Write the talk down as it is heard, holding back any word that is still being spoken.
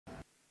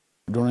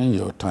During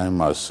your time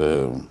as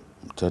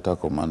Theater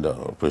Commander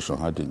Operation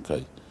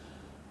Hadinkai,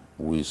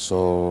 we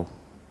saw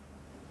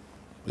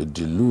a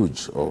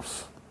deluge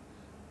of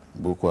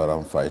Boko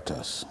Haram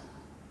fighters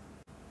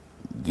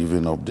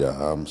giving up their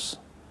arms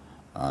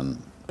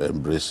and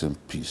embracing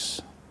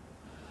peace.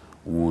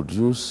 Would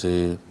you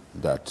say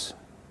that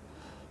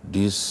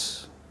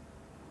this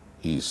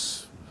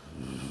is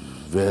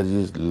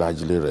very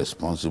largely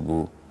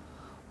responsible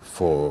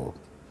for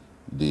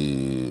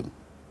the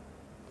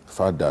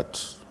fact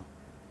that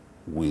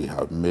we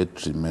have made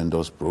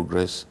tremendous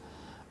progress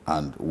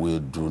and we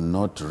do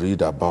not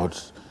read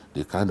about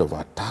the kind of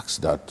attacks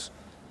that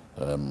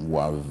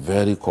were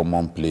very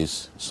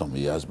commonplace some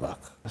years back?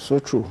 So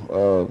true.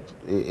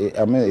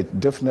 I mean,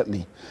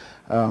 definitely.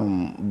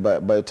 By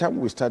the time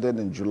we started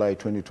in July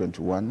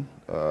 2021,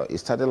 it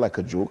started like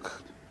a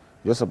joke.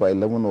 Just about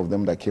 11 of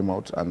them that came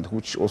out, and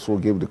which also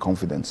gave the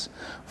confidence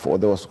for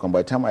others to come.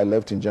 By the time I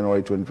left in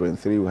January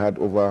 2023, we had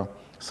over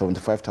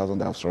 75,000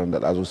 that have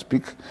surrendered. As we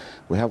speak,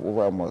 we have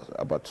over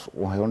about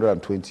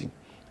 120.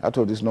 Out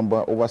of this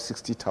number, over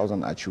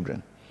 60,000 are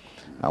children.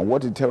 And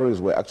what the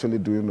terrorists were actually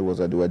doing was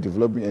that they were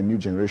developing a new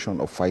generation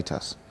of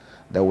fighters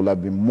that will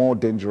have been more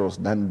dangerous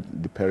than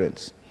the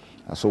parents.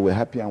 And so we're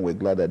happy and we're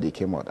glad that they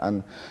came out.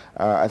 And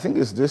I think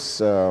it's this,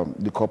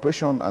 the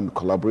cooperation and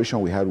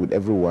collaboration we had with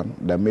everyone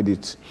that made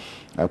it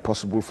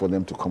possible for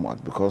them to come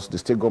out, because the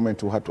state government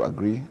too had to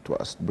agree to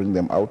us bring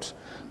them out,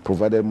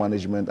 provided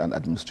management and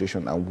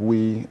administration, and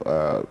we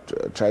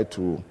tried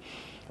to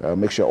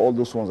make sure all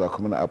those ones that are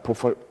coming are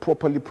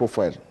properly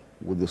profiled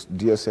with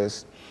the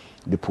DSS,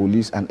 the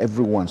police, and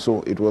everyone.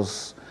 So it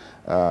was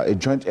a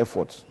joint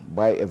effort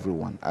by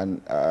everyone.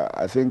 And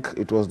I think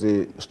it was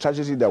the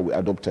strategy that we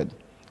adopted.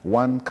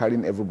 One,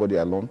 carrying everybody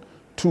along.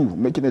 Two,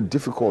 making it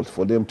difficult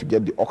for them to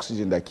get the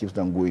oxygen that keeps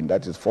them going.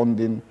 That is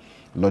funding,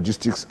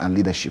 logistics, and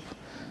leadership.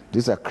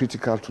 These are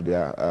critical to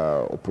their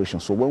operation.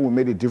 So when we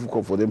made it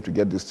difficult for them to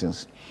get these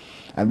things,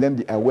 and then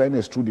the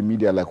awareness through the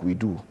media like we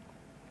do,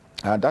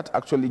 that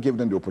actually gave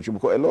them the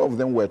opportunity, because a lot of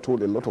them were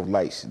told a lot of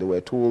lies. They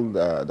were told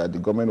that the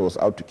government was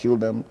out to kill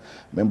them,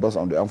 members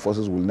of the armed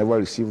forces will never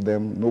receive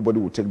them, nobody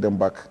will take them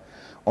back,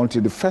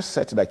 until the first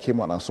set that came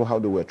out and saw how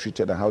they were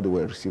treated and how they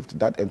were received.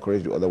 That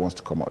encouraged the other ones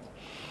to come out.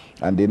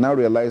 And they now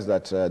realized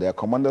that their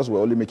commanders were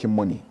only making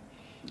money.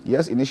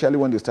 Yes, initially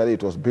when they started,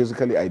 it was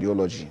basically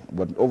ideology,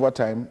 but over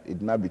time,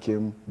 it now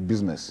became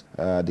business.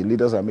 The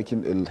leaders are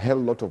making a hell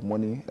lot of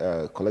money,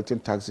 collecting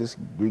taxes,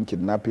 doing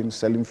kidnapping,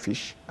 selling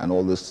fish, and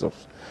all this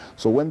stuff.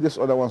 So when these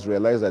other ones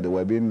realized that they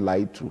were being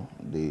lied to,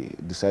 they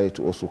decided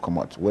to also come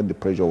out when the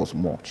pressure was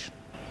much.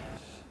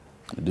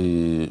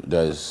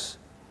 There is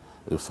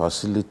a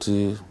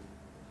facility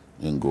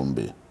in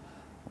Gombe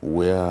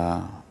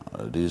where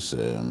these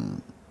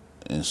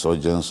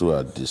insurgents who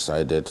had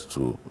decided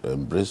to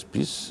embrace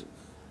peace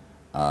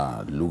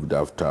are looked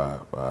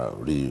after,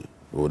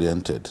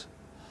 reoriented.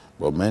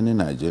 But many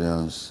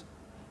Nigerians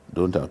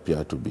don't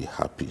appear to be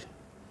happy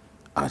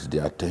at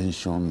the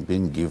attention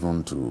being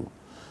given to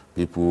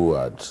people who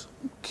had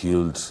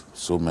killed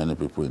so many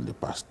people in the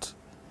past.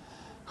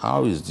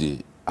 How is the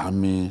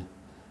army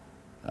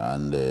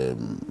and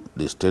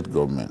the state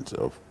government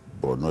of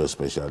Borno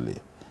especially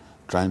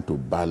trying to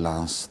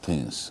balance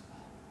things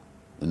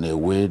in a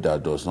way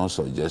that does not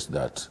suggest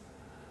that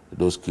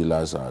those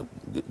killers are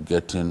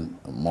getting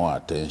more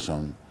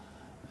attention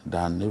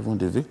than even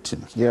the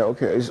victims? Yeah,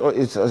 okay.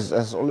 It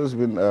has always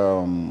been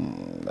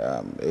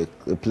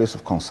a place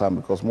of concern,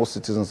 because most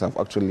citizens have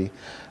actually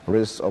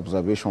raised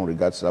observation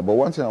regards that. But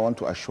one thing I want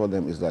to assure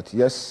them is that,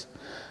 yes,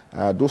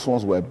 those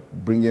ones we're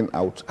bringing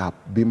out are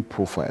being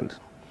profiled.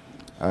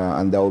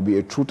 And there will be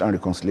a Truth and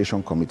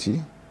Reconciliation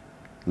Committee.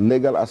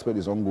 Legal aspect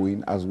is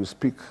ongoing as we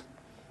speak.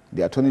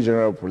 The Attorney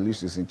General of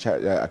Police is in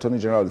charge. Attorney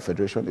General of the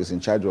Federation is in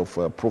charge of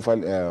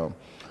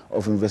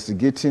of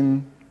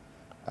investigating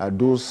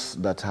those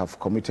that have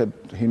committed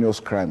heinous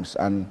crimes,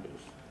 and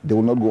they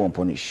will not go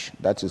unpunished.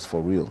 That is for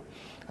real.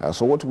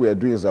 So what we are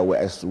doing is that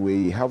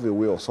we have a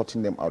way of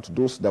sorting them out.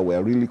 Those that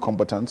were really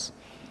combatant,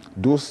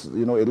 those,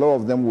 you know, a lot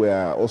of them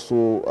were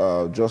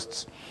also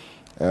just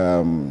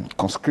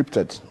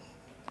conscripted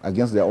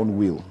against their own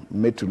will,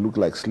 made to look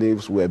like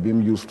slaves, were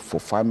being used for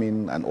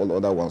farming and all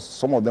other ones.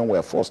 Some of them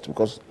were forced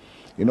because,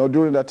 you know,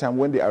 during that time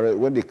when they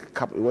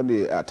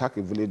attack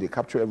a village, they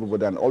capture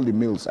everybody and all the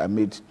males are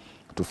made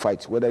to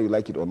fight, whether you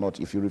like it or not.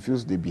 If you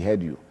refuse, they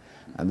behead you.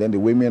 And then the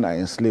women are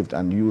enslaved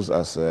and used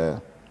as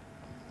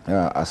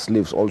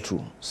slaves all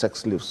through, sex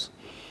slaves.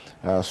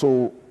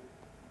 So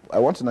I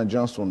want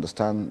Nigerians to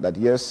understand that,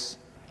 yes,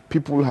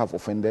 people have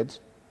offended,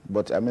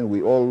 but I mean,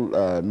 we all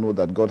know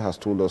that God has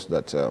told us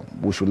that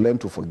we should learn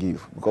to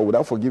forgive. Because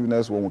without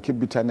forgiveness, when we keep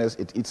bitterness,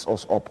 it eats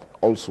us up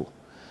also.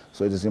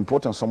 So it is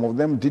important. Some of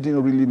them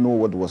didn't really know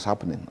what was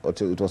happening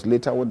until it was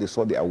later when they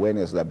saw the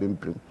awareness that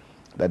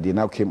they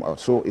now came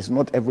out. So it's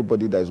not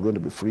everybody that is going to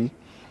be free.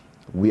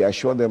 We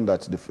assure them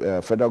that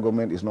the federal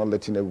government is not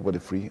letting everybody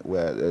free,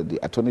 where the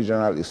Attorney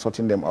General is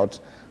sorting them out.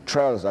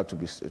 Trials are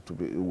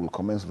will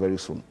commence very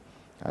soon.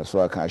 So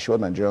I can assure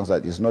Nigerians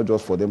that it's not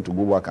just for them to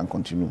go back and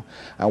continue.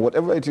 And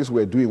whatever it is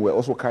we're doing, we're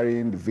also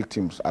carrying the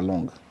victims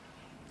along,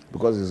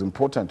 because it's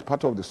important.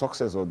 Part of the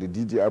success of the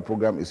DDR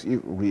program is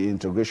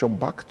reintegration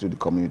back to the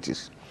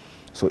communities.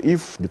 So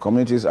if the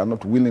communities are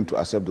not willing to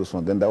accept those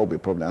ones, then that will be a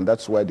problem. And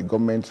that's why the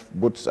government,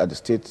 both at the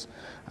state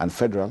and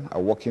federal,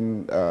 are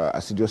working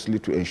assiduously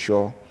to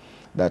ensure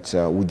that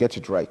we get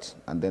it right,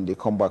 and then they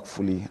come back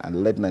fully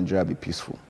and let Nigeria be peaceful.